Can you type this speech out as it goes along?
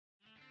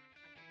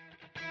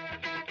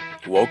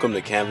Welcome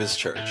to Canvas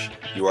Church.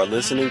 You are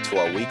listening to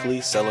our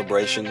weekly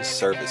celebration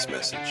service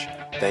message.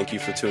 Thank you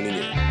for tuning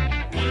in.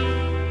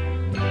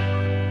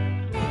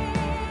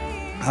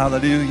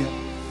 Hallelujah.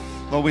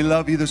 Lord, we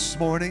love you this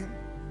morning.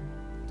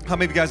 How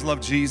many of you guys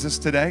love Jesus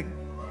today?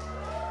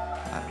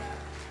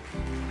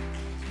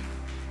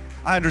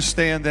 I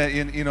understand that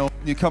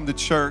you come to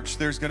church,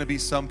 there's going to be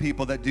some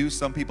people that do,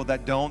 some people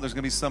that don't. There's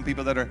going to be some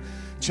people that are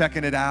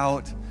checking it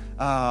out,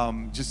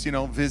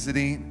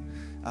 visiting.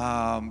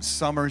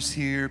 Summer's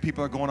here.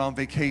 People are going on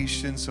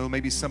vacation, so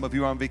maybe some of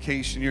you are on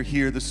vacation. You're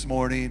here this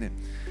morning.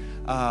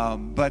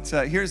 But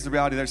here's the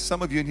reality. There's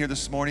some of you in here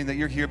this morning that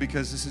you're here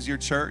because this is your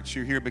church.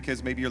 You're here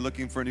because maybe you're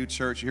looking for a new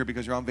church. You're here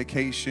because you're on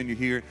vacation. You're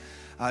here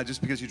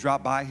just because you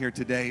dropped by here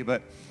today.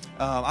 But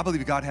I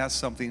believe God has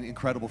something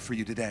incredible for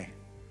you today.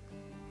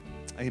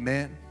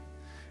 Amen.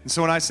 And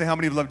so when I say how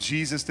many love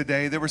Jesus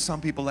today, there were some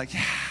people like,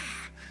 yeah.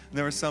 And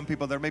there were some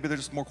people that maybe they're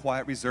just more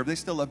quiet, reserved. They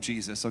still love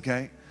Jesus,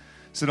 okay?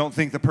 So don't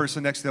think the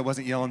person next to you that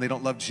wasn't yelling, they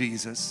don't love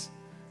Jesus,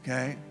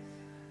 okay?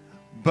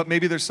 But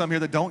maybe there's some here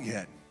that don't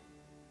yet.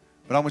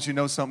 But I want you to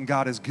know something.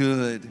 God is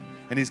good,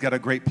 and He's got a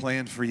great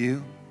plan for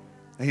you.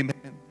 Amen.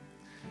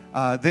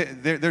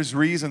 There's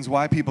reasons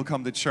why people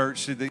come to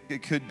church.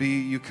 It could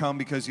be you come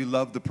because you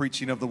love the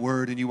preaching of the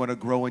Word and you want to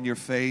grow in your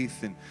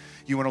faith and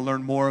you want to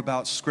learn more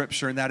about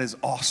Scripture, and that is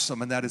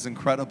awesome and that is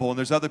incredible. And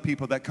there's other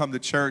people that come to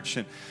church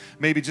and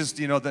maybe just,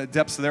 the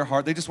depths of their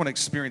heart, they just want to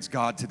experience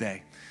God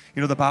today.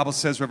 The Bible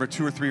says wherever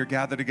two or three are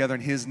gathered together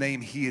in His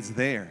name, He is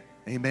there.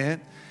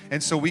 Amen?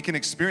 And so we can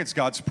experience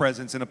God's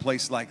presence in a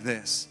place like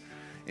this.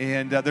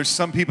 And there's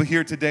some people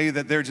here today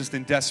that they're just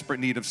in desperate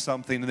need of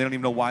something, and they don't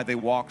even know why they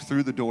walked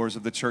through the doors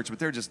of the church, but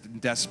they're just in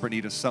desperate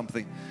need of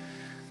something.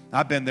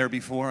 I've been there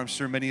before. I'm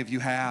sure many of you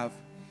have.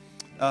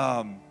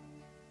 But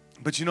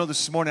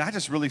this morning, I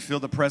just really feel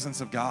the presence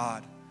of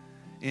God,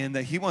 and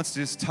that He wants to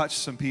just touch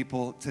some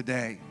people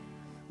today.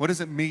 What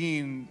does it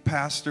mean,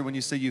 Pastor, when you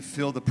say you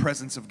feel the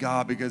presence of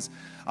God? Because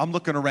I'm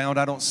looking around,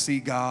 I don't see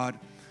God,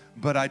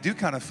 but I do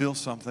kind of feel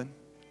something.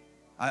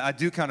 I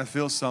do kind of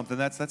feel something.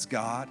 That's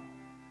God.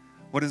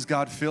 What does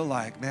God feel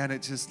like? Man,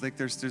 it's just like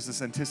there's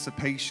this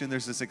anticipation,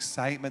 there's this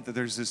excitement, that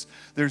there's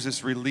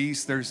this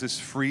release, there's this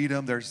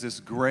freedom, there's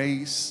this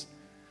grace.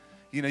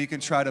 You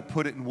can try to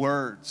put it in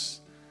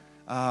words.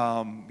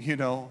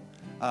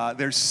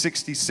 There's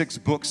 66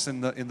 books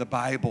in the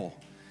Bible,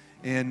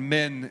 and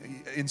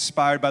men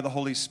inspired by the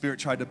Holy Spirit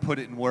tried to put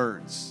it in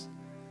words.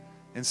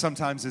 And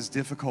sometimes it's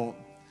difficult.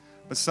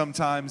 But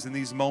sometimes in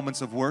these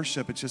moments of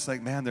worship, it's just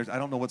like, man, I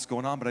don't know what's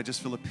going on, but I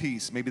just feel a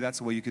peace. Maybe that's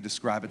the way you could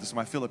describe it. This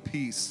I feel a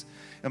peace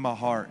in my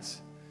heart.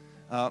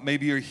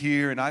 Maybe you're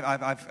here, and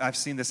I've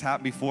seen this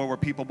happen before, where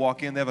people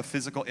walk in, they have a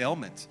physical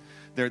ailment.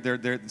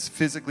 They're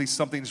physically,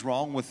 something's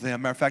wrong with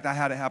them. Matter of fact, I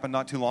had it happen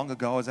not too long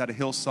ago. I was at a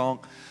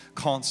Hillsong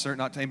concert.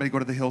 Not anybody go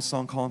to the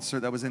Hillsong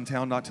concert that was in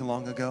town not too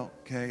long ago?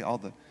 Okay, all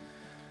the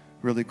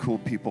really cool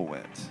people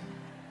went.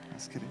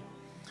 Just kidding.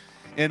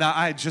 And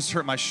I had just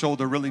hurt my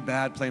shoulder really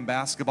bad playing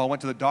basketball. I went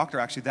to the doctor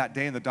actually that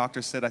day, and the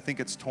doctor said, I think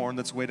it's torn.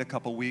 Let's wait a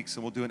couple weeks,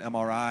 and we'll do an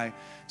MRI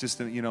just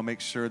to,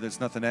 make sure there's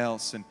nothing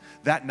else. And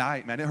that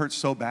night, man, it hurt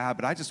so bad,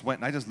 but I just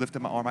went and I just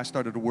lifted my arm. I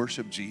started to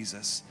worship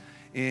Jesus.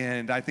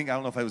 And I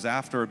don't know if it was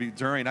after or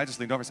during, I just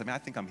leaned over and said, man, I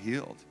think I'm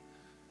healed.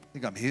 I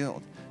think I'm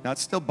healed. Now, it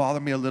still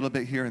bothered me a little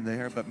bit here and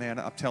there, but man,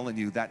 I'm telling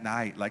you, that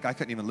night, like I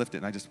couldn't even lift it,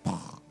 and I just,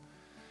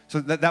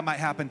 so that might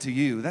happen to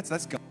you.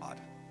 That's God.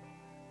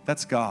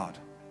 That's God.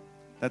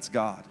 That's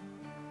God.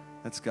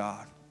 That's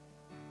God.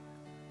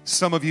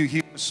 Some of you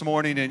here this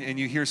morning, and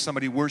you hear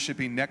somebody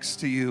worshiping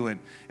next to you, and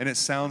it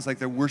sounds like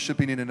they're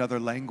worshiping in another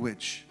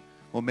language.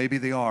 Well, maybe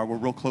they are. We're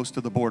real close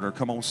to the border.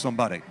 Come on,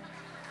 somebody.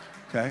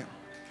 Okay?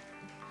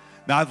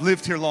 Now, I've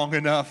lived here long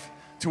enough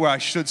to where I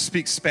should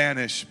speak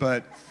Spanish,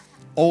 but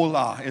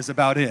hola is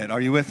about it.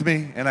 Are you with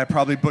me? And I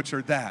probably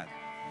butchered that.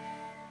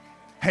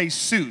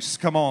 Jesus,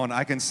 come on,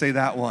 I can say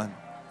that one.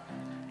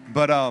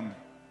 But I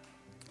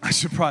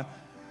should probably...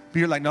 But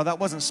you're like, no, that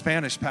wasn't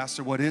Spanish,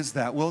 Pastor. What is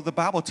that? Well, the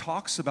Bible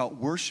talks about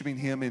worshiping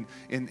Him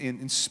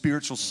in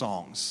spiritual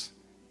songs.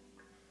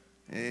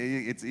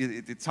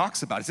 It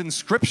talks about it. It's in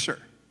Scripture,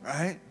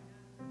 right?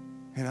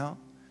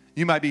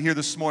 You might be here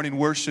this morning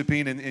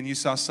worshiping, and you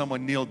saw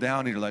someone kneel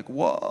down, and you're like,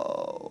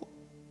 whoa,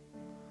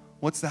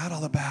 what's that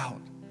all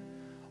about?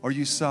 Or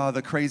you saw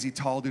the crazy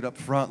tall dude up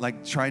front,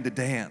 like trying to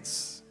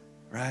dance,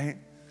 right?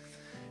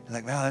 You're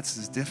like, wow, this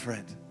is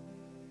different.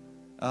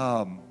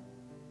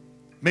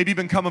 Maybe you've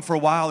been coming for a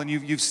while, and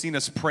you've seen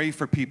us pray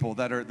for people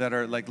that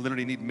are like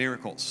literally need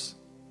miracles.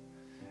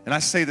 And I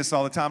say this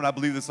all the time, and I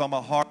believe this on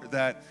my heart,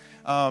 that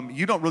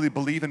you don't really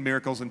believe in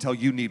miracles until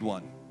you need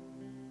one,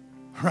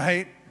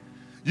 right?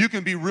 You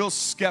can be real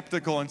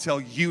skeptical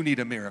until you need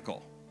a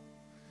miracle.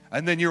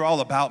 And then you're all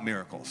about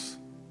miracles,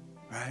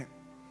 right?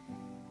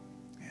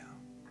 Yeah.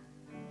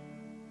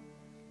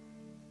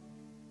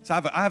 So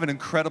I have an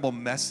incredible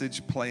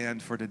message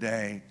planned for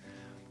today.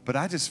 But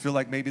I just feel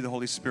like maybe the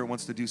Holy Spirit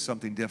wants to do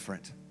something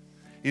different.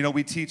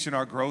 We teach in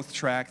our growth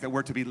track that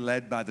we're to be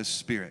led by the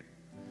Spirit.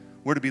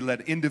 We're to be led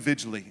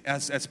individually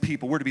as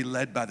people. We're to be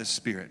led by the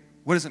Spirit.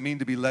 What does it mean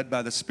to be led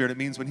by the Spirit? It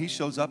means when he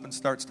shows up and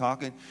starts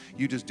talking,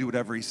 you just do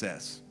whatever he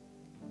says.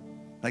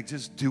 Like,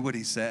 just do what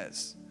he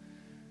says.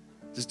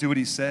 Just do what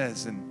he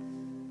says.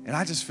 And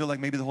I just feel like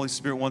maybe the Holy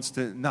Spirit wants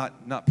to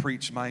not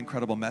preach my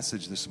incredible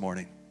message this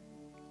morning.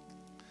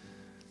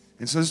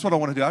 And so this is what I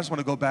want to do. I just want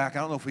to go back. I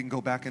don't know if we can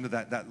go back into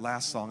that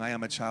last song, I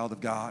Am a Child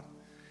of God.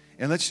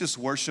 And let's just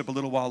worship a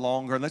little while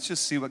longer. And let's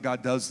just see what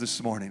God does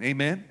this morning.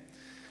 Amen?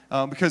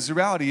 Because the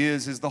reality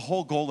is the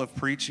whole goal of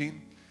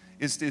preaching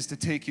is to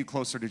take you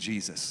closer to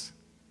Jesus.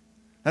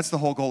 That's the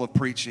whole goal of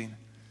preaching.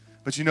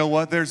 But you know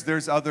what?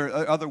 There's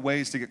other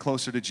ways to get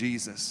closer to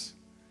Jesus.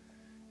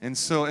 And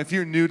so if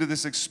you're new to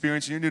this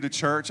experience, and you're new to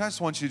church, I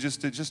just want you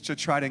just to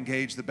try to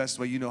engage the best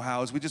way you know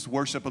how, as we just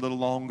worship a little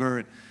longer,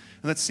 and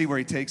let's see where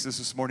he takes us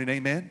this morning.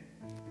 Amen?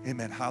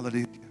 Amen.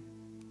 Hallelujah.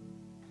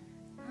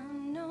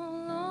 I'm no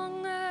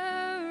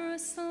longer a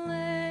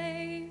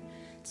slave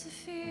to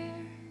fear.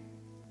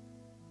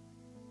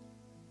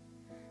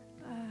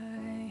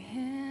 I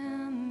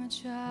am a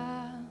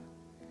child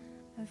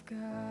of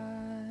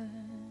God.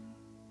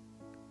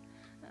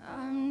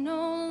 I'm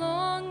no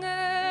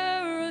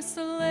longer a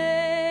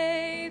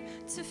slave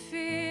to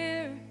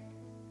fear.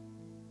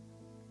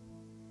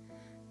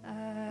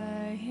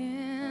 I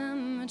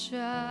am a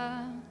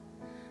child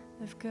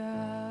of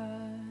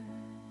God.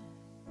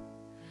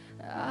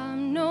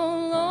 I'm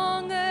no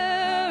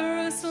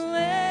longer a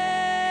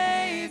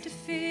slave to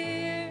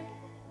fear.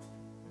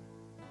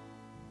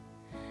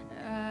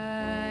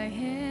 I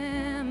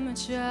am a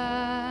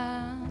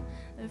child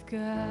of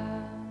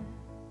God.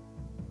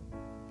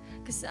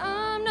 'Cause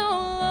I'm no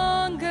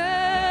longer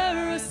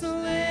a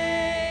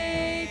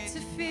slave to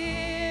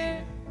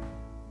fear.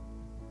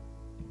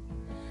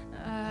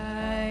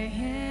 I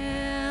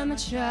am a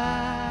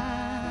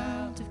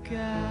child of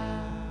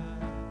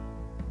God.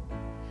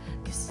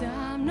 'Cause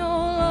I'm no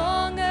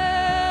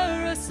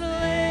longer a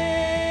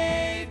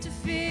slave to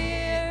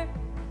fear.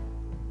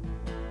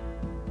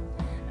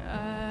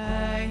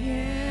 I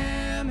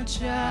am a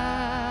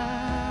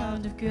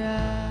child of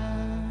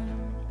God.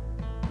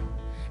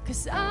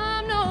 'Cause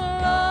I'm no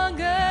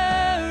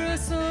longer a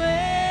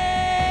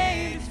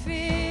slave to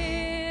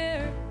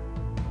fear.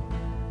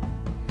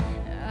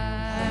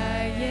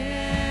 I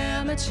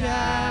am a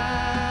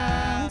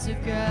child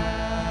of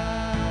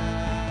God.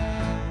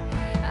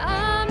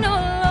 I'm no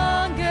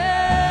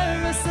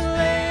longer a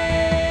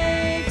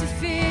slave to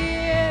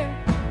fear.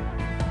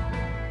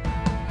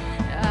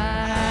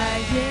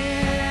 I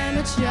am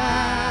a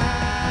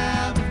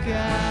child of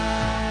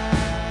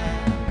God.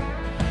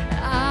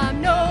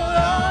 I'm no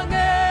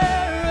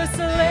longer a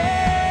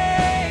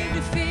slave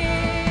to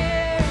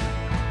fear.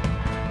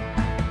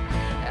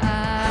 I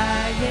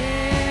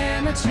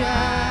am a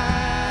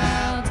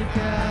child of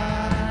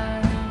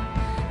God.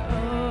 Oh,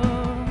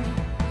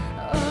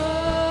 oh, oh,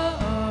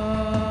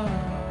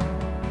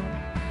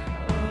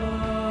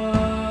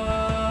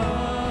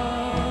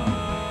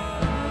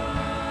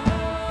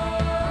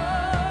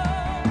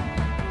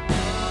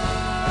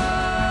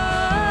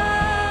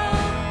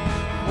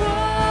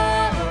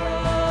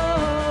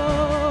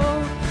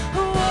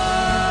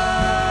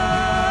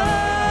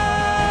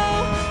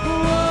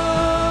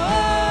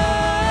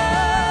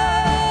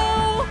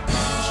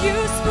 you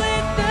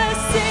split the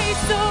sea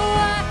so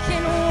I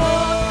can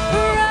walk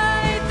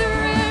right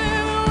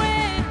through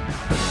it.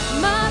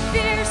 My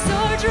fears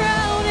are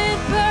drowned in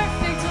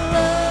perfect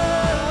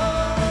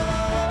love.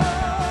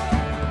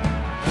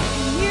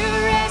 You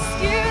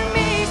rescued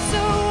me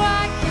so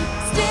I can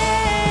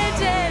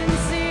stand and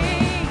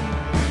sing.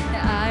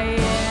 I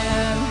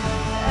am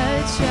a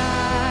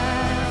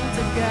child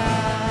of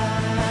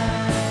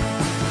God.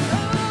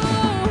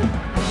 Oh,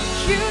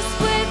 you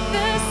split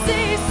the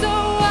sea so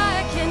I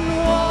can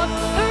walk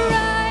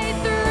right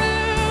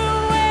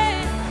through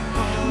it.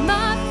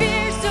 My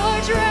fears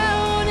are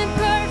drowned in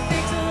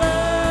perfect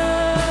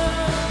love.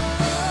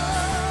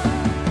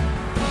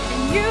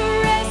 And you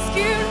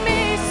rescued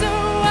me so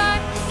I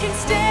can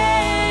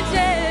stand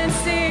and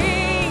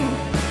sing.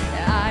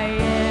 I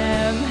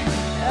am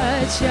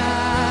a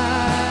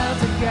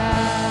child of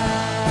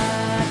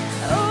God.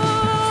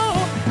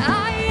 Oh,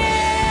 I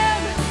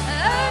am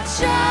a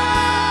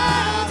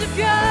child of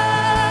God.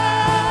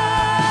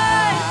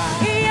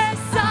 Yes,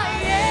 I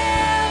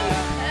am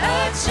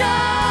a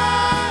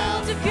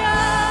child of God.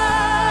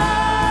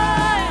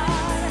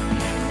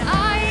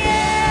 I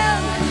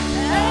am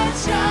a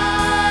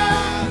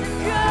child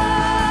of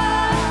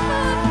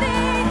God.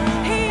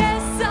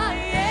 Yes, I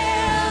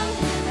am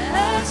a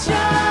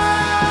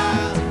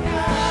child of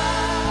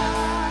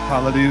God.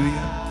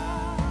 Hallelujah.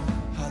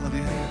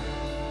 Hallelujah.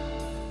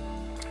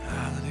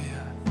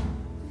 Hallelujah.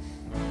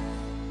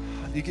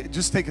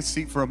 Just take a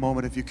seat for a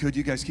moment if you could.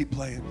 You guys keep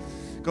playing.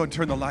 Go and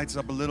turn the lights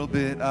up a little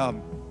bit.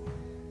 Hallelujah.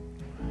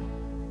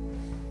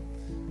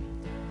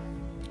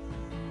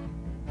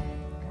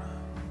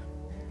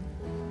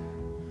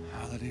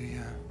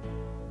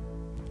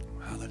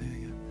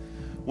 Hallelujah.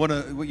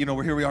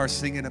 Here we are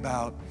singing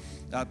about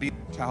being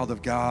a child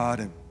of God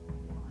and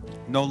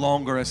no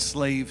longer a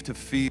slave to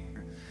fear.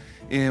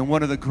 And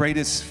one of the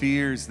greatest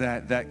fears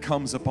that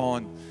comes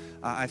upon,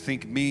 I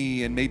think,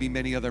 me and maybe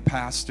many other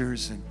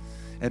pastors,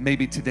 and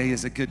maybe today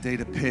is a good day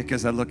to pick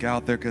as I look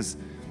out there, because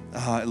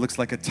it looks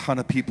like a ton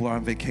of people are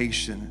on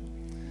vacation.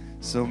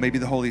 So maybe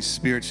the Holy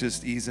Spirit's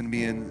just easing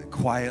me in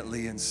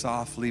quietly and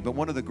softly. But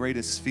one of the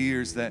greatest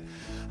fears that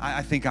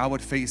I think I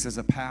would face as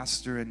a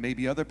pastor, and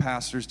maybe other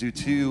pastors do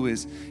too,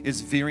 is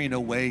veering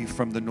away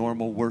from the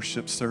normal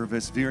worship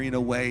service, veering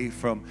away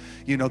from,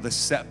 the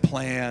set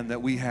plan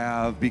that we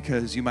have,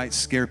 because you might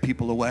scare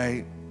people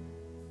away.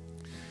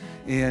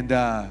 And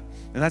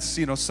that's,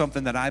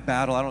 something that I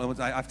battle. I don't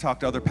know. I've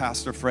talked to other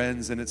pastor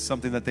friends, and it's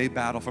something that they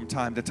battle from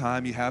time to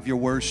time. You have your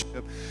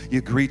worship,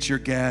 you greet your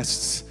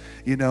guests.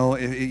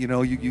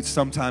 You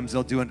sometimes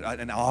they'll do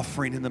an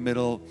offering in the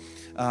middle,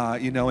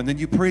 and then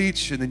you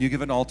preach, and then you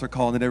give an altar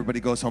call, and then everybody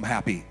goes home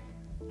happy.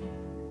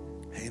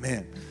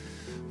 Amen.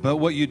 But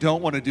what you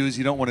don't want to do is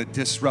you don't want to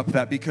disrupt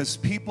that, because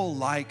people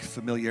like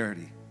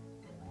familiarity,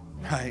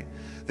 right?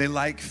 They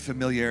like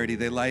familiarity.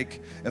 They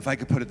like, if I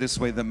could put it this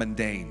way, the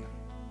mundane.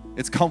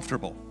 It's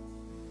comfortable.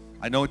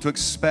 I know what to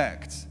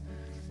expect.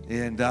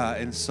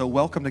 And so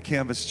welcome to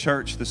Canvas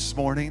Church this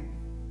morning.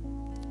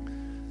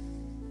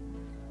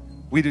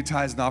 We do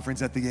tithes and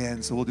offerings at the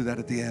end, so we'll do that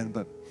at the end.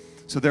 But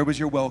so there was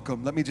your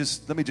welcome. Let me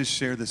just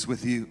share this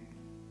with you.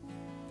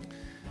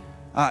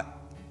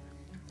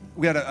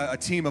 We had a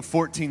team of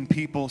 14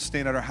 people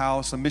staying at our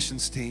house, a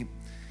missions team,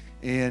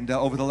 and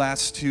over the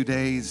last 2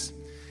 days.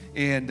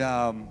 And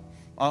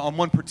on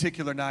one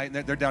particular night,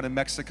 and they're down in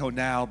Mexico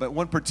now, but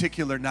one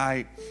particular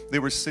night, they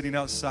were sitting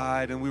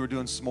outside, and we were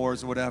doing s'mores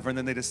and whatever, and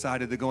then they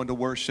decided to go into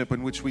worship,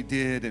 in which we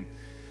did,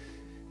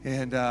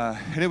 and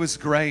it was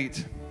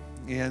great.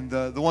 And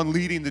the one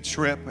leading the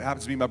trip,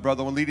 happens to be my brother,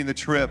 the one leading the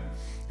trip,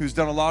 who's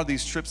done a lot of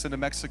these trips into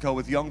Mexico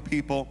with young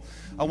people.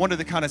 I wanted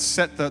to kind of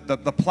set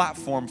the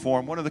platform for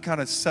him, wanted to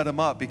kind of set him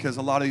up, because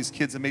a lot of these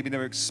kids have maybe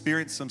never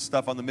experienced some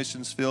stuff on the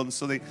missions field. And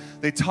so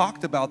they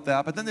talked about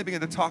that, but then they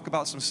began to talk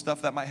about some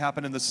stuff that might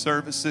happen in the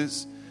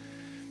services.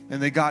 And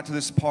they got to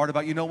this part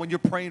about, when you're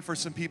praying for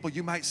some people,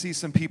 you might see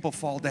some people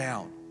fall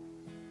down.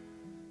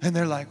 And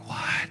they're like,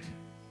 what?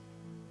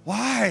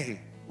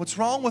 Why? What's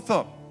wrong with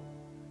them?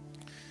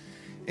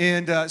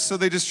 And so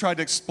they just tried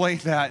to explain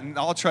that, and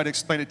I'll try to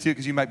explain it too,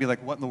 because you might be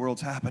like, what in the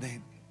world's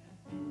happening?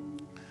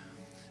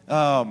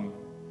 I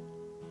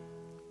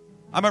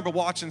remember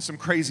watching some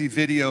crazy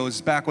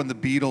videos back when the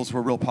Beatles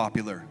were real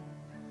popular,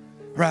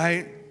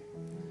 right?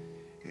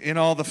 And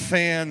all the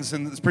fans,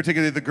 and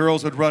particularly the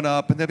girls, would run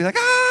up, and they'd be like,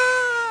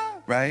 ah,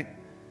 right?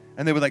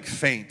 And they would like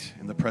faint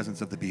in the presence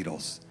of the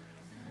Beatles,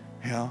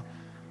 You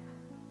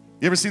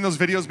ever seen those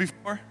videos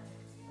before?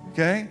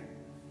 Okay?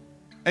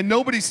 And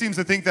nobody seems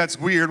to think that's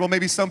weird. Well,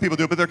 maybe some people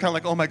do, but they're kind of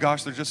like, oh my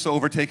gosh, they're just so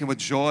overtaken with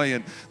joy.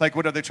 And like,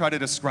 what do they try to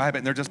describe it?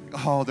 And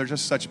they're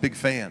just such big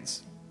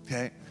fans,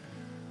 okay?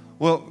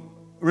 Well,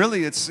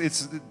 really,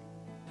 it's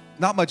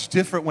not much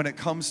different when it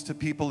comes to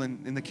people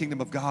in the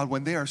kingdom of God.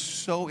 When they are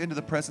so into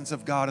the presence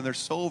of God, and they're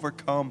so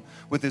overcome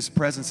with His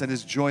presence and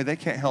His joy, they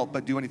can't help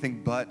but do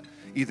anything but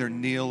either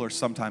kneel or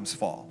sometimes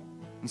fall.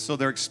 And so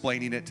they're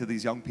explaining it to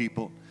these young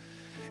people.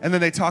 And then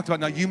they talked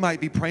about, now you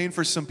might be praying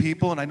for some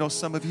people, and I know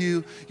some of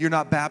you, you're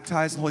not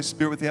baptized in the Holy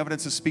Spirit with the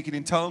evidence of speaking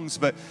in tongues,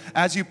 but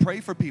as you pray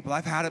for people,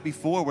 I've had it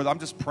before where I'm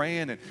just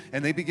praying,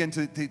 and they begin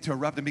to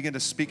erupt and begin to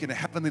speak in a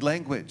heavenly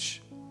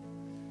language.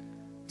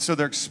 So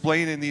they're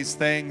explaining these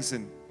things,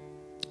 and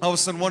all of a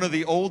sudden one of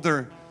the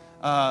older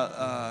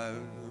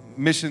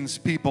missions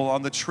people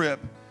on the trip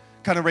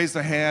kind of raised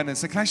their hand and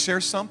said, can I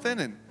share something?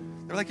 And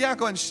they're like, yeah,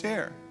 go ahead and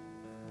share.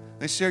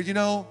 They shared,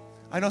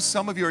 I know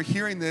some of you are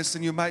hearing this,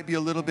 and it might be a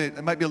little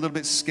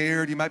bit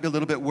scared. You might be a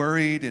little bit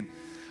worried,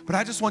 but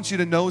I just want you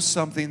to know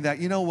something, that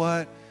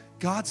what,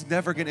 God's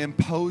never going to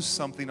impose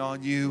something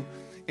on you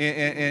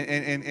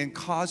and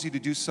cause you to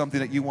do something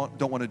that you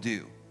don't want to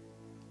do.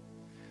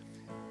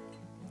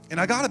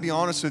 And I got to be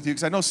honest with you,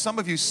 because I know some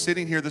of you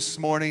sitting here this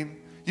morning,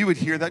 you would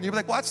hear that and you'd be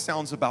like, well, that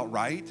sounds about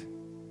right.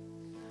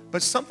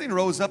 But something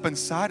rose up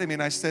inside of me,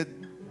 and I said,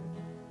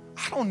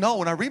 I don't know.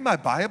 When I read my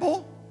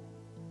Bible,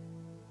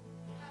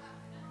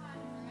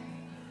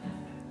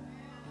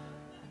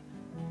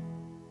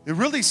 it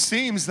really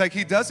seems like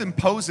He does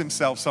impose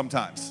Himself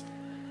sometimes.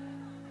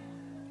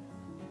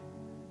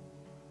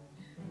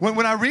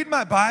 When I read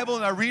my Bible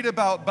and I read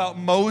about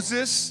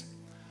Moses,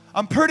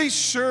 I'm pretty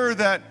sure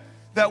that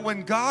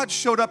when God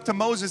showed up to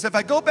Moses, if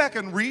I go back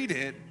and read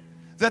it,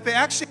 that they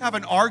actually have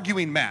an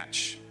arguing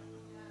match.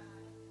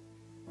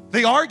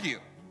 They argue.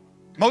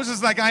 Moses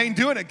is like, I ain't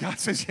doing it. God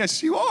says,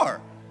 yes, you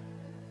are.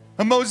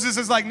 And Moses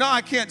is like, no,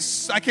 I can't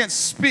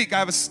speak. I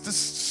have a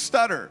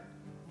stutter.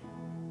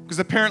 Because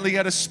apparently he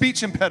had a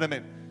speech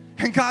impediment.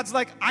 And God's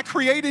like, I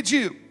created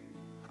you.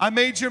 I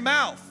made your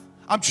mouth.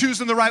 I'm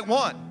choosing the right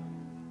one.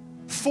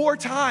 4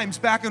 times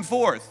back and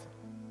forth.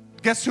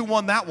 Guess who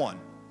won that one?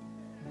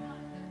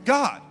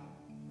 God.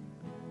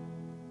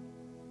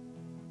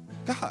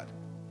 God.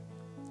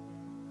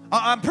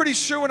 I'm pretty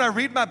sure when I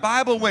read my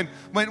Bible, when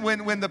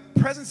the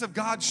presence of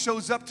God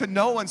shows up to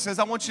Noah and says,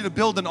 I want you to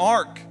build an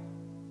ark.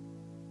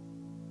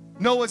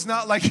 Noah's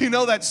not like,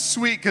 that's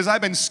sweet because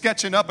I've been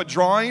sketching up a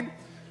drawing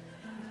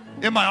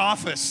in my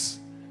office,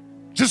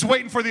 just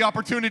waiting for the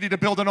opportunity to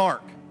build an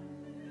ark.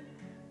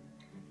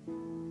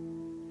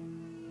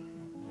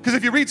 Because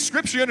if you read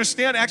scripture, you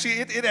understand actually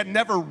it had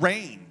never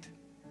rained.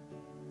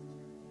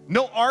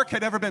 No ark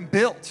had ever been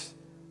built.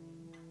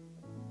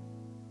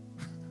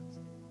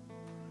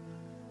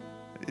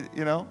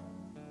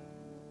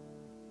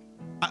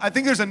 I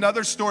think there's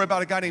another story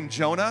about a guy named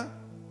Jonah.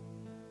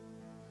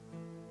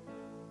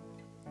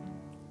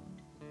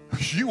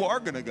 You are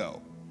going to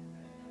go.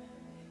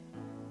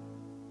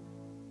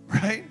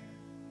 Right?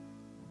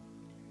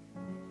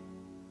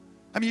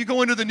 I mean, you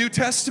go into the New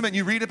Testament,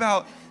 you read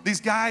about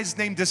these guys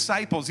named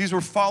disciples. These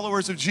were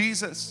followers of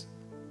Jesus.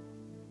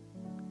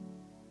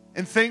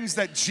 And things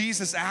that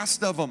Jesus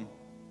asked of them.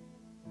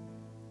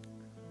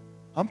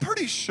 I'm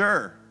pretty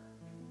sure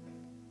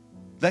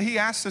that he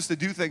asked us to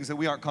do things that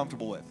we aren't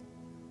comfortable with.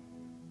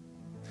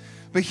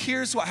 But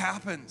here's what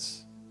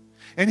happens.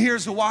 And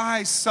here's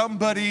why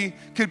somebody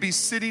could be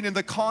sitting in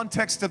the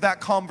context of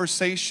that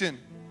conversation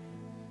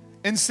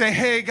and say,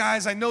 hey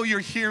guys, I know you're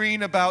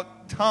hearing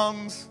about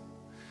tongues.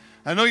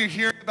 I know you're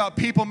hearing about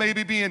people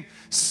maybe being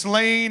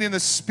slain in the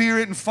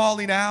spirit and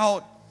falling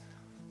out.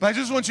 But I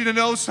just want you to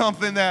know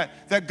something,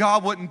 that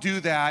God wouldn't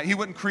do that. He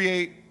wouldn't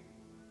create.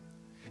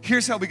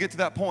 Here's how we get to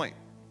that point.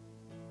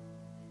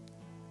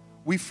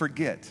 We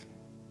forget.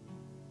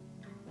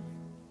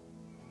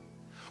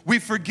 We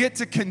forget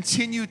to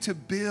continue to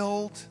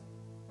build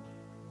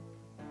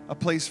a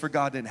place for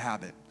God to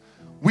inhabit.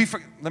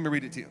 Let me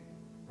read it to you.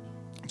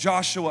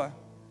 Joshua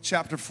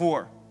chapter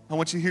 4. I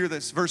want you to hear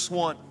this, verse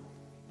 1.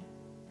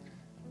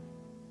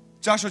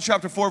 Joshua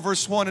chapter 4,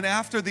 verse 1. And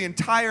after the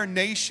entire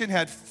nation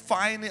had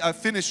finally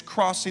finished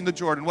crossing the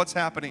Jordan, what's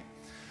happening?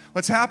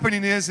 What's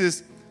happening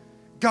is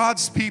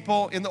God's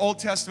people in the Old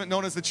Testament,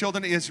 known as the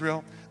children of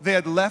Israel, they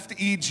had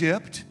left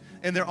Egypt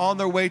and they're on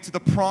their way to the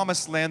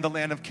promised land, the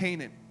land of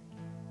Canaan.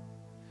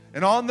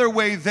 And on their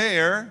way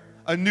there,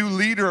 a new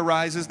leader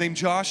arises named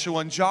Joshua,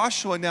 and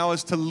Joshua now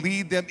is to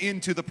lead them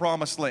into the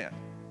promised land.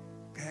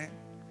 Okay?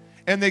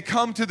 And they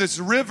come to this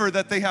river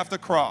that they have to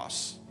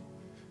cross.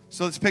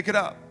 So let's pick it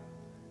up.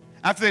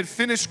 After they had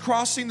finished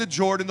crossing the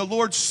Jordan, the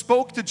Lord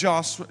spoke to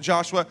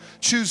Joshua,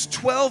 choose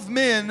 12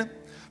 men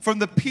from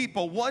the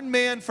people, one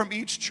man from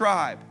each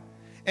tribe,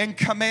 and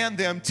command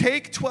them,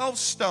 take 12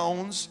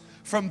 stones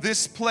from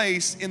this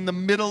place in the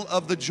middle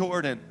of the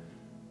Jordan.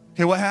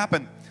 Okay, what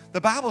happened?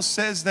 The Bible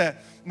says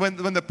that when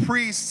the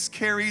priests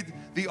carried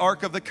the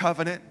Ark of the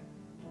Covenant,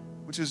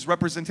 which is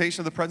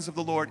representation of the presence of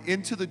the Lord,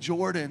 into the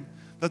Jordan,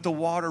 that the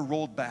water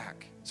rolled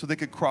back so they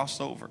could cross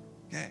over.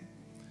 Okay.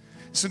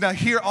 So now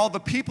here all the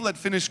people had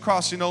finished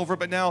crossing over,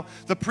 but now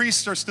the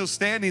priests are still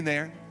standing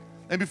there.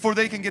 And before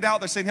they can get out,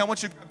 they're saying, hey, I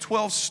want you to grab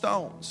 12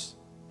 stones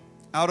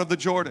out of the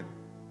Jordan.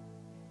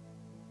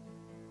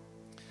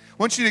 I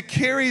want you to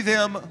carry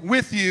them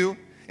with you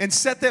and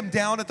set them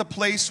down at the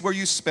place where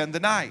you spend the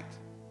night.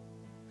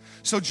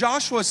 So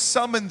Joshua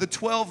summoned the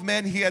 12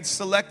 men he had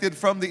selected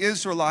from the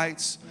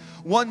Israelites,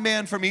 one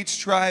man from each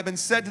tribe, and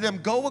said to them,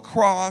 go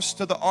across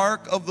to the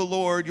ark of the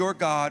Lord your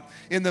God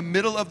in the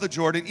middle of the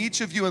Jordan,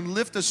 each of you, and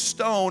lift a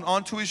stone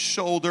onto his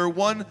shoulder,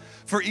 one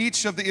for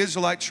each of the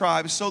Israelite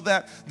tribes, so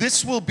that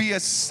this will be a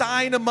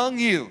sign among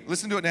you.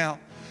 Listen to it now.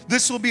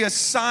 This will be a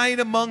sign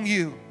among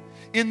you.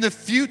 In the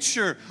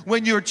future,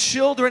 when your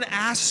children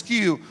ask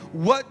you,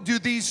 what do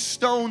these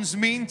stones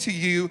mean to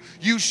you?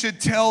 You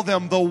should tell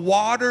them, the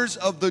waters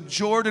of the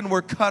Jordan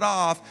were cut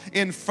off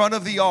in front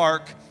of the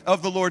ark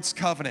of the Lord's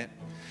covenant.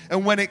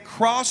 And when it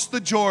crossed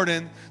the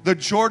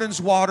Jordan's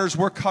waters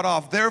were cut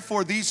off.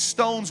 Therefore, these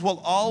stones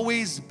will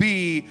always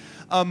be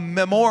a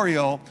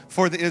memorial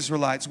for the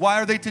Israelites.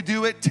 Why are they to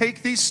do it?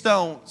 Take these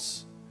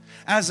stones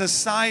as a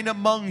sign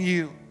among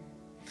you.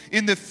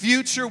 In the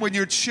future, when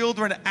your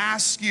children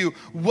ask you,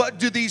 what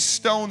do these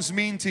stones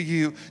mean to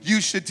you?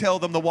 You should tell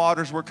them the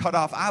waters were cut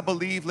off. I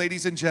believe,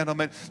 ladies and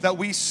gentlemen, that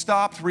we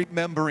stopped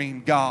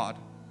remembering God.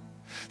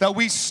 That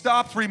we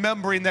stopped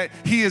remembering that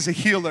He is a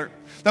healer.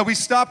 That we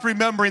stopped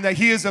remembering that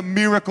He is a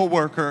miracle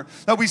worker.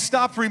 That we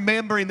stopped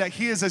remembering that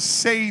He is a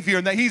Savior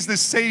and that He's the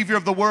Savior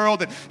of the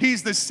world and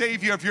He's the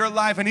Savior of your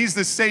life and He's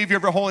the Savior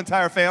of your whole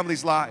entire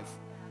family's life.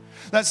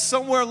 That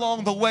somewhere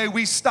along the way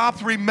we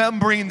stopped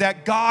remembering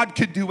that God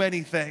could do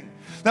anything.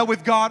 That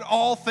with God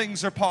all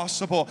things are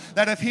possible.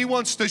 That if He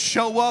wants to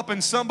show up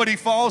and somebody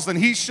falls, then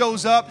He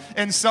shows up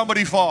and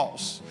somebody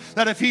falls.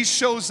 That if He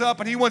shows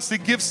up and He wants to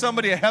give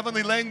somebody a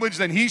heavenly language,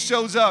 then He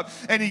shows up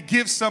and He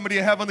gives somebody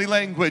a heavenly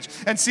language.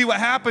 And see, what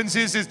happens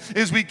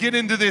is we get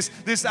into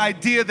this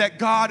idea that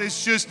God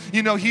is just,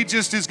 He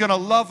just is going to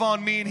love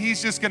on me and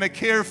He's just going to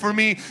care for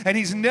me and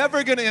He's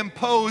never going to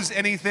impose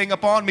anything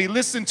upon me.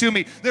 Listen to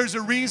me. There's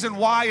a reason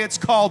why it's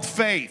called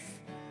faith.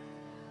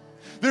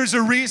 There's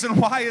a reason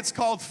why it's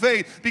called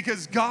faith,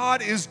 because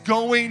God is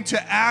going to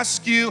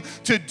ask you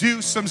to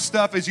do some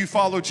stuff as you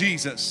follow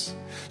Jesus.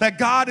 That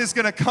God is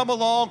going to come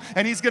along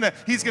and He's going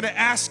to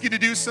ask you to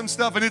do some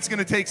stuff, and it's going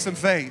to take some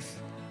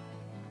faith.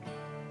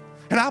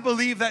 And I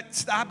believe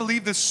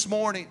this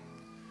morning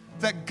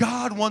that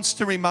God wants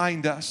to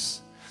remind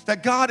us,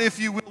 that God, if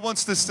you will,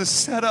 wants us to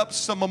set up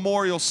some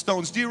memorial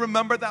stones. Do you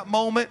remember that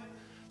moment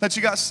that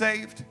you got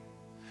saved?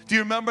 Do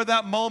you remember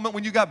that moment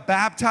when you got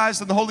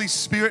baptized in the Holy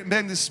Spirit and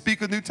began to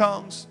speak with new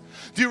tongues?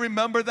 Do you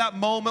remember that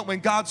moment when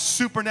God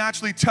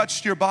supernaturally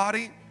touched your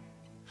body?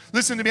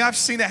 Listen to me, I've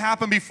seen it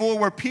happen before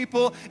where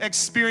people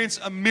experience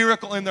a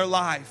miracle in their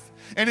life,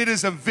 and it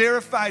is a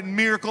verified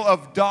miracle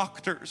of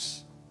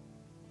doctors.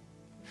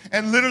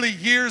 And literally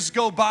years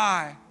go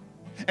by,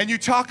 and you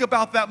talk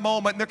about that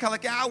moment, and they're kind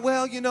of like,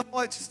 well, you know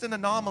what, it's just an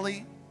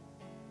anomaly.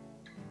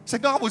 It's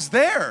like, no, I was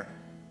there.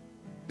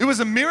 It was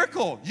a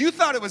miracle. You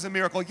thought it was a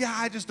miracle. Yeah,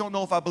 I just don't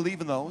know if I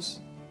believe in those.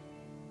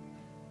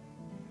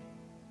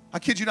 I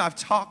kid you not, I've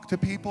talked to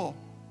people.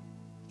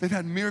 They've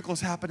had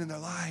miracles happen in their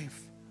life.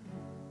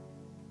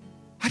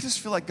 I just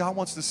feel like God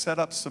wants to set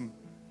up some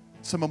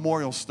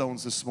memorial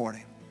stones this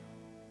morning.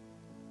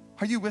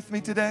 Are you with me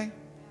today?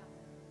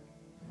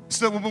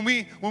 So when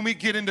we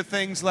get into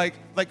things like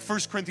 1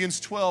 Corinthians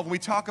 12, when we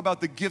talk about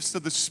the gifts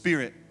of the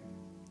Spirit,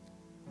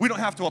 we don't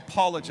have to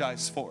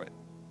apologize for it.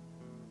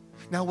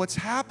 Now what's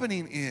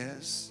happening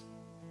is,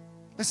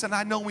 listen,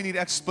 I know we need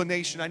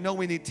explanation. I know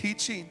we need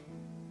teaching.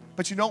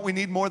 But you know what we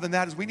need more than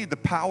that is we need the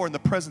power and the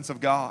presence of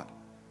God.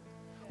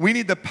 We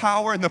need the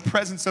power and the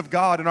presence of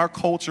God in our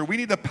culture. We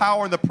need the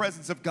power and the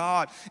presence of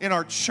God in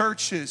our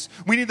churches.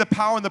 We need the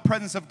power and the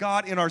presence of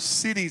God in our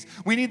cities.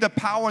 We need the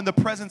power and the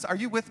presence. Are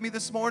you with me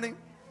this morning?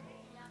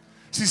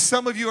 See,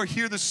 some of you are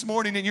here this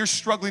morning and you're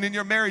struggling in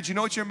your marriage. You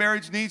know what your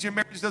marriage needs? Your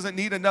marriage doesn't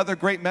need another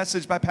great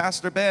message by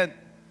Pastor Ben.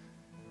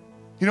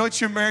 You know what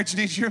your marriage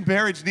needs? Your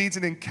marriage needs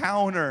an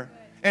encounter,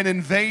 an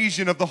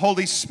invasion of the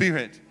Holy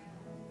Spirit.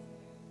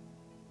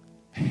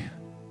 Man.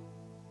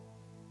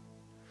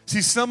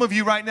 See, some of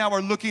you right now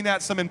are looking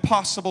at some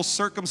impossible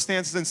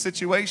circumstances and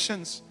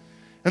situations.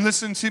 And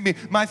listen to me,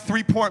 my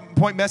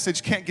 3-point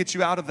message can't get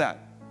you out of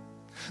that.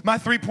 My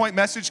 3-point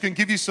message can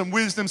give you some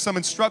wisdom, some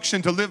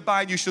instruction to live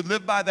by, and you should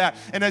live by that.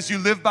 And as you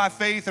live by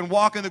faith and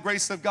walk in the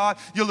grace of God,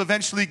 you'll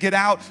eventually get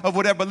out of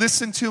whatever. But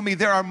listen to me,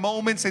 there are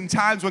moments and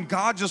times when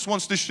God just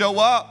wants to show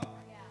up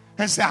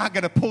and say, I'm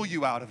going to pull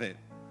you out of it.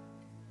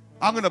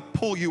 I'm going to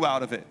pull you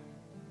out of it.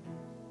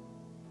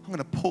 I'm going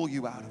to pull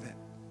you out of it.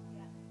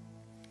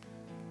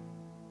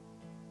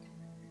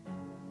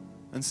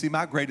 And see,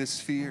 my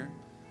greatest fear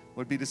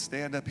would be to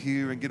stand up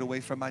here and get away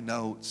from my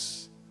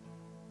notes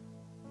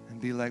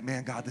and be like,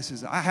 man, God,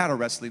 I had a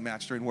wrestling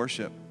match during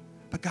worship,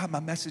 but God, my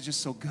message is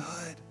so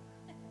good.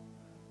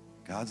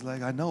 God's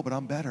like, I know, but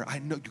I'm better. I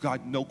know,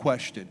 God, no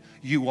question.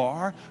 You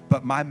are,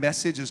 but my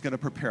message is going to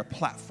prepare a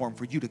platform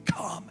for you to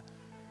come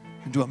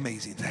and do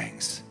amazing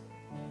things.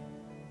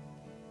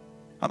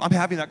 I'm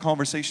having that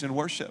conversation in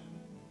worship.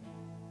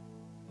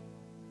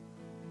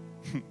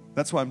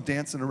 That's why I'm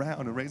dancing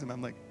around and raising.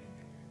 I'm like,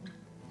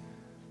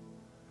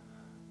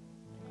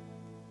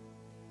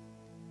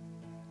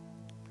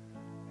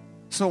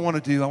 so I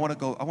want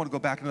to go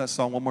back into that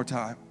song one more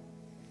time.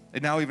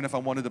 And now even if I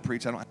wanted to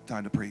preach, I don't have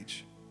time to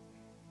preach.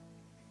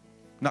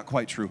 Not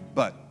quite true,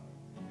 but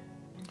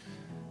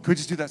could we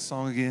just do that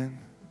song again?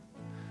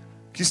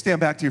 Can you stand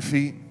back to your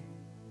feet?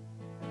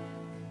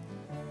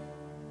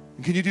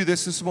 And can you do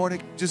this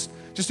morning? Just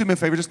do me a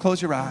favor, just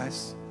close your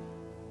eyes.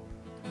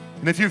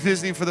 And if you're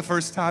visiting for the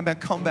first time, man,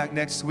 come back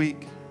next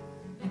week.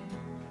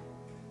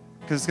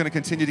 Because it's going to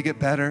continue to get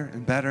better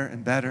and better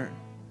and better.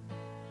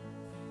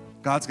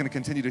 God's going to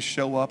continue to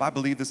show up. I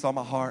believe this on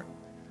my heart.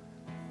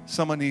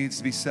 Someone needs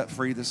to be set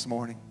free this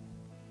morning.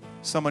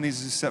 Someone needs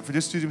to be set free.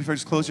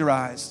 Just close your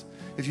eyes.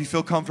 If you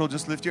feel comfortable,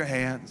 just lift your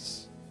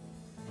hands.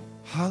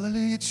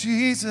 Hallelujah,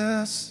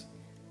 Jesus.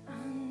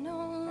 I'm no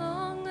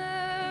longer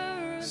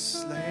a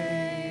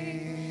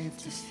slave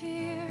to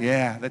fear.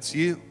 Yeah, that's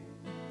you.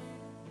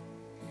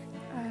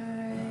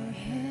 I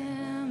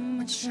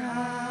am a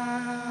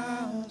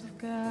child of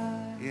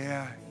God.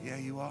 Yeah,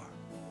 you are.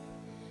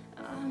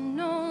 I'm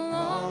no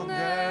longer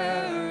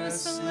a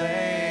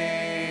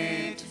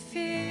slave to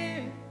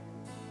fear.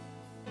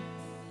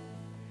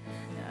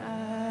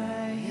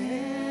 I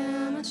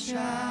am a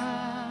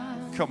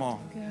child. Come on.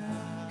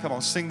 Come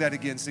on, sing that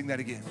again. Sing that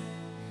again.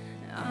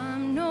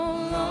 I'm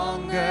no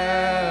longer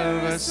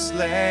a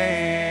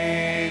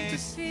slave to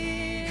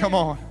fear. Come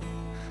on.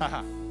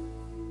 I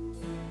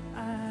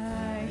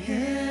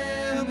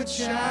am a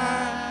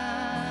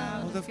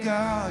child of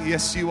God.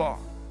 Yes, you are.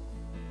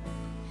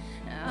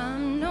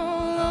 I'm no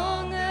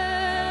longer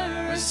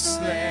a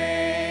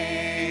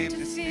slave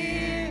to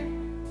fear.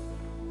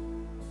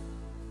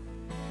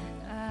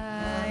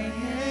 I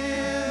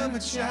am a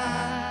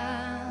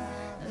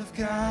child of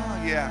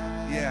God. Yeah.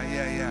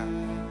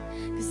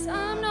 'Cause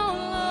I'm no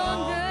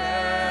longer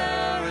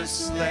a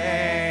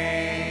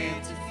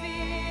slave to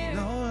fear.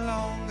 No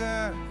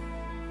longer.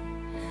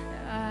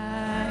 I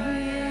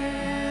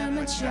am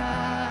a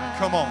child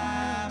Come on.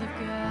 of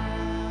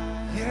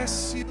God.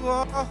 Yes, you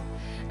are.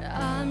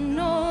 I'm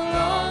no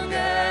longer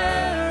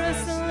a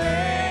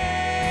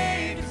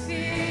slave to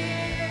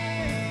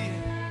fear.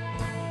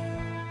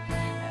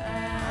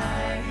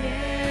 I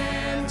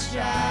am a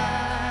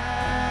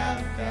child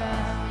of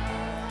God.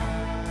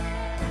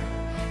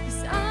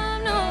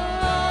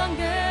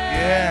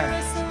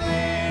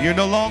 You're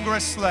no longer a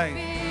slave.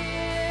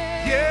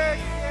 Yeah,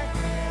 yeah.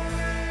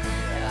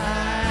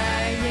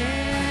 I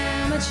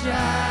am a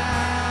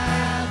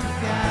child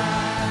of God.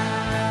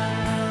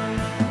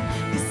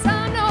 'Cause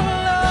I'm no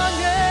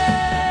longer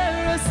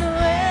a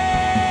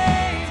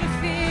slave to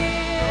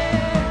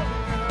fear.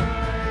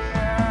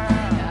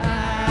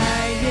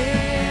 I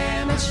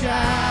am a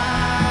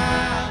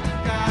child of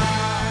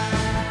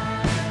God.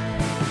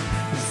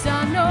 'Cause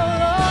I'm no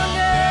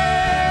longer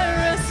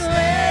a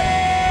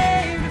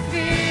slave to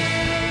fear.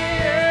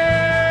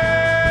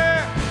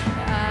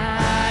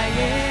 I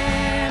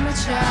am a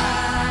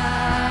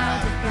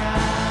child of God.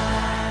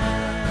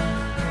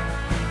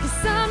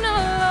 'Cause I'm no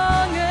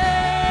longer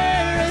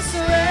a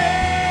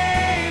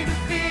slave to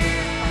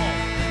fear.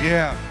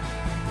 Yeah.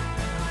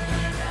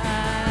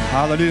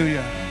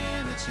 Hallelujah.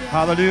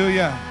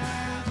 Hallelujah.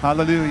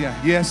 Hallelujah.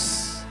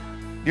 Yes.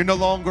 You're no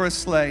longer a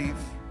slave.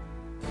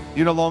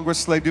 You're no longer a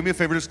slave. Do me a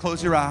favor, just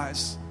close your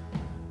eyes.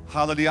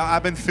 Hallelujah.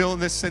 I've been feeling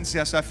this since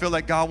yesterday. I feel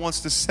like God wants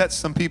to set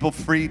some people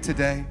free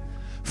today.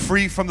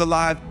 Free from the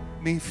lie of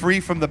me, free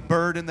from the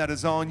burden that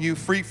is on you,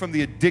 free from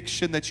the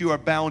addiction that you are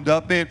bound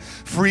up in,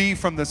 free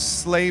from the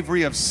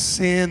slavery of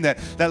sin that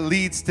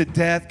leads to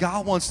death.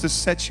 God wants to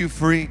set you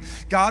free.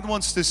 God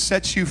wants to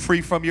set you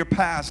free from your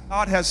past.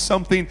 God has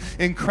something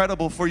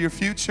incredible for your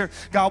future.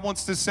 God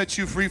wants to set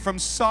you free from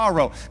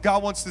sorrow.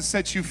 God wants to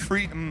set you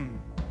free.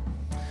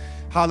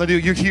 Hallelujah.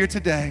 You're here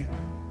today.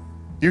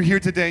 You're here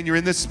today and you're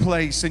in this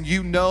place and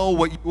you know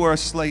what you are a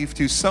slave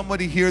to.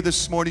 Somebody here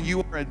this morning,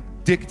 you are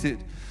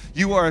addicted.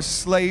 You are a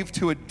slave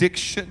to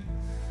addiction,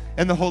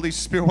 and the Holy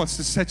Spirit wants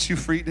to set you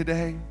free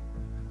today.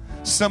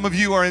 Some of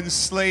you are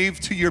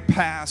enslaved to your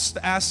past,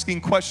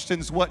 asking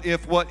questions, what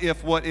if, what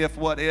if, what if,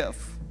 what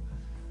if?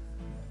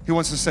 He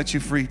wants to set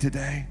you free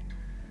today.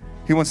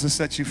 He wants to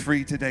set you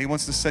free today. He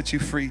wants to set you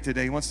free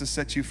today. He wants to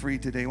set you free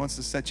today. He wants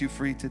to set you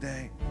free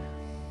today.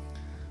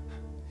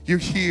 You're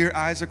here,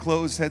 eyes are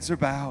closed, heads are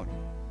bowed.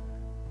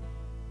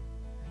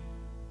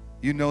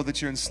 You know that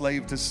you're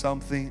enslaved to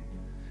something.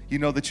 You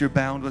know that you're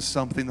bound with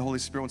something. The Holy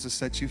Spirit wants to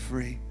set you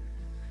free.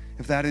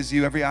 If that is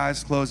you, every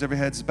eye's closed, every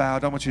head's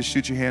bowed, I want you to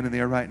shoot your hand in the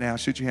air right now.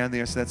 Shoot your hand in the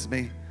air. Say, that's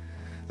me.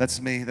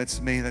 That's me.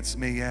 That's me. That's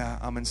me. Yeah,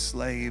 I'm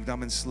enslaved.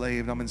 I'm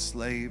enslaved. I'm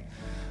enslaved.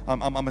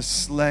 I'm a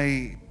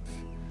slave.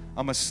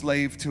 I'm a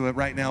slave to it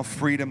right now.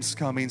 Freedom's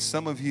coming.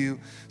 Some of you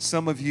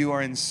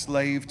are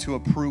enslaved to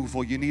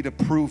approval. You need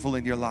approval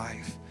in your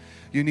life.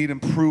 You need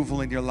approval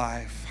in your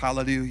life.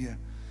 Hallelujah.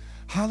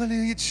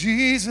 Hallelujah,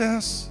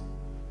 Jesus.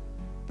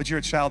 But you're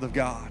a child of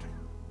God.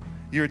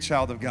 You're a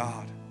child of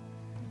God.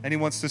 And He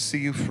wants to see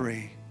you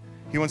free.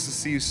 He wants to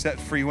see you set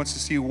free. He wants to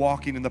see you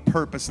walking in the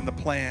purpose and the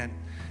plan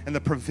and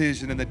the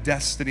provision and the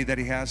destiny that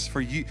He has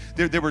for you.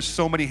 There were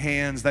so many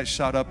hands that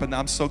shot up, and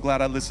I'm so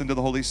glad I listened to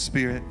the Holy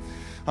Spirit.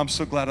 I'm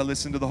so glad I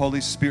listened to the Holy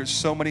Spirit.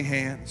 So many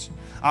hands.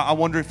 I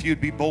wonder if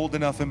you'd be bold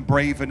enough and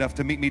brave enough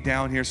to meet me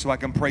down here so I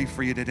can pray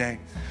for you today.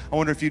 I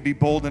wonder if you'd be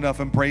bold enough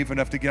and brave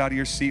enough to get out of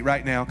your seat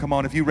right now. Come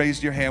on, if you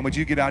raised your hand, would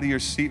you get out of your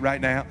seat right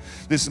now?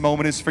 This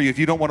moment is for you. If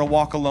you don't want to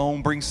walk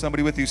alone, bring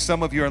somebody with you.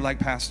 Some of you are like,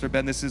 Pastor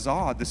Ben, this is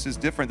odd. This is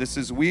different. This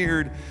is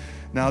weird.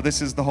 Now,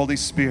 this is the Holy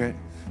Spirit.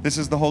 This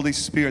is the Holy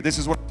Spirit. This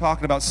is what I'm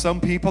talking about.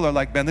 Some people are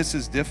like, Ben, this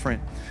is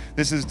different.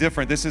 This is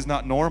different. This is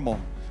not normal.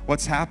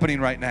 What's happening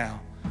right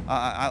now?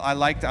 I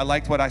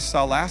liked what I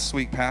saw last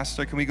week,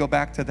 Pastor. Can we go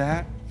back to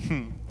that?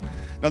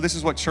 Now, this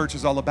is what church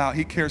is all about.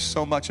 He cares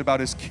so much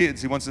about His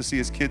kids. He wants to see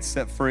His kids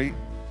set free.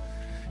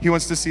 He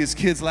wants to see His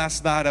kids.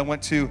 Last night, I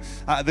went to,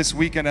 this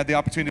weekend, I had the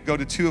opportunity to go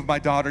to 2 of my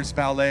daughter's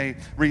ballet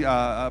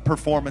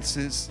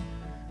performances.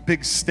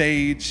 Big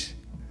stage,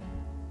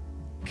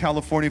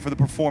 California for the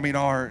Performing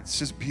Arts.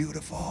 Just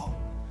beautiful.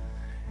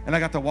 And I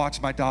got to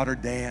watch my daughter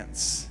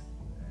dance.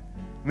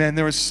 Man,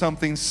 there was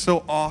something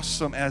so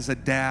awesome as a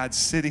dad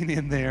sitting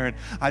in there. And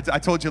I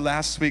told you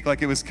last week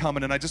like it was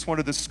coming, and I just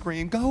wanted to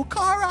scream, go,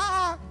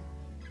 Cara!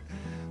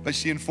 But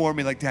she informed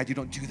me, like, Dad, you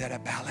don't do that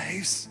at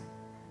ballets.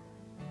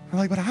 I'm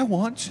like, but I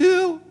want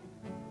to.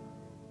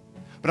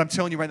 But I'm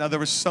telling you right now, there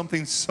was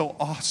something so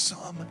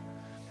awesome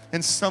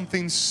and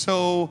something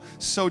so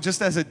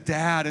just as a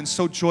dad and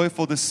so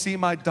joyful to see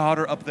my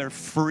daughter up there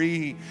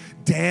free,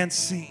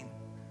 dancing.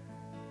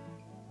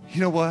 You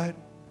know what?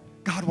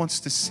 God wants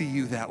to see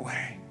you that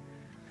way.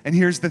 And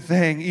here's the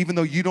thing, even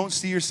though you don't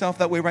see yourself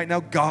that way right now,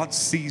 God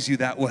sees you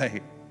that way.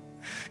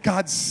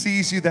 God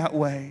sees you that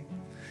way.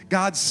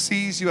 God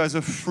sees you as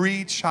a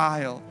free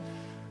child,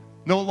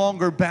 no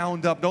longer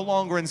bound up, no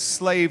longer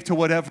enslaved to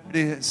whatever it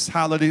is.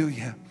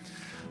 Hallelujah.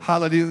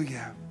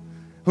 Hallelujah.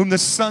 Whom the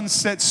Son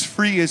sets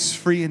free is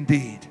free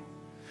indeed.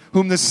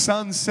 Whom the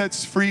Son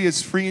sets free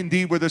is free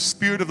indeed. Where the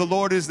Spirit of the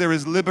Lord is, there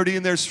is liberty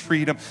and there's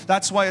freedom.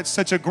 That's why it's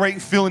such a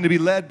great feeling to be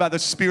led by the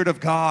Spirit of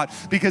God,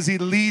 because He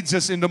leads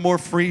us into more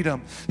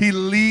freedom. He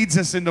leads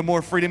us into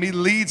more freedom. He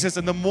leads us,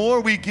 and the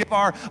more we give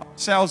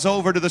ourselves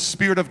over to the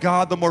Spirit of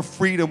God, the more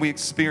freedom we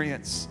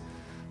experience.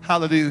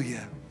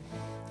 Hallelujah.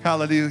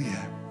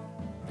 Hallelujah.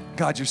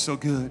 God, you're so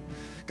good.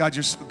 God,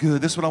 you're so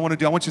good. This is what I want to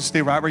do. I want you to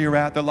stay right where you're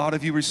at. A lot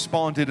of you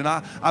responded, and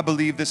I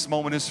believe this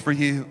moment is for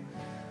you.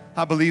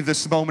 I believe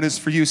this moment is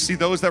for you. See,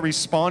 those that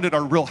responded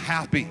are real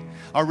happy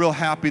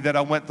that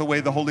I went the way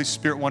the Holy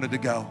Spirit wanted to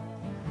go.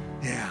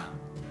 Yeah,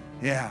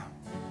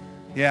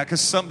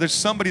 because there's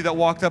somebody that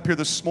walked up here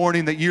this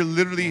morning that you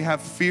literally have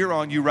fear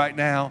on you right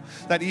now,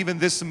 that even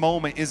this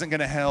moment isn't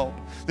going to help.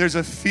 There's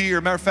a fear.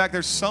 Matter of fact,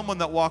 there's someone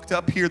that walked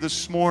up here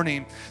this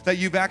morning that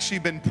you've actually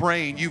been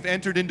praying. You've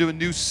entered into a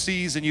new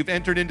season. You've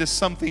entered into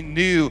something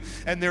new.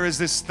 And there is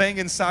this thing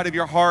inside of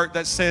your heart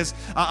that says,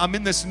 I'm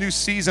in this new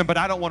season, but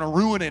I don't want to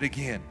ruin it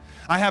again.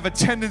 I have a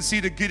tendency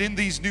to get in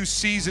these new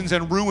seasons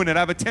and ruin it. I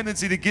have a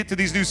tendency to get to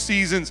these new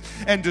seasons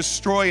and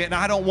destroy it, and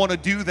I don't want to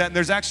do that. And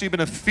there's actually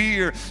been a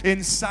fear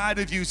inside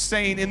of you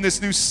saying in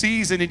this new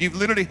season, and you've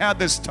literally had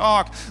this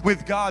talk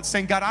with God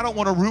saying, God, I don't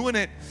want to ruin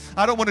it.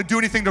 I don't want to do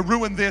anything to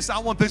ruin this. I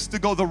want this to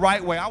go the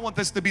right way. I want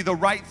this to be the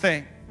right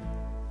thing.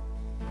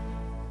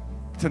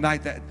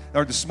 Tonight,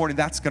 this morning,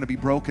 that's going to be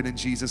broken in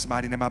Jesus'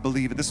 mighty name. I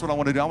believe it. This is what I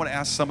want to do. I want to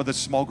ask some of the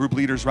small group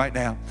leaders right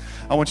now.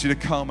 I want you to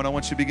come and I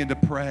want you to begin to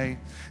pray.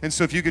 And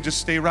so if you could just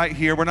stay right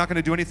here. We're not going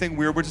to do anything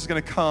weird. We're just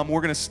going to come.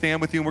 We're going to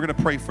stand with you and we're going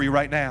to pray for you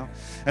right now.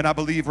 And I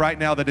believe right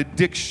now that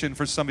addiction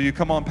for some of you,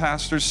 come on,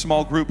 pastors,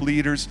 small group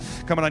leaders,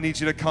 come on, I need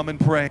you to come and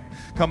pray.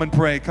 Come and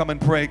pray. Come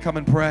and pray. Come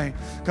and pray.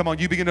 Come on,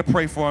 you begin to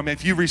pray for them.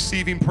 If you're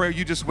receiving prayer,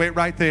 you just wait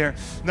right there.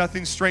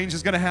 Nothing strange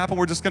is going to happen.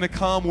 We're just going to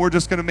come. We're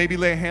just going to maybe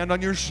lay a hand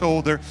on your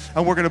shoulder,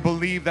 and we're going to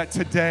believe that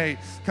today,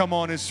 come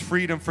on, is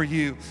freedom for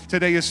you.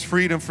 Today is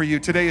freedom for you.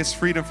 Today is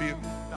freedom for you.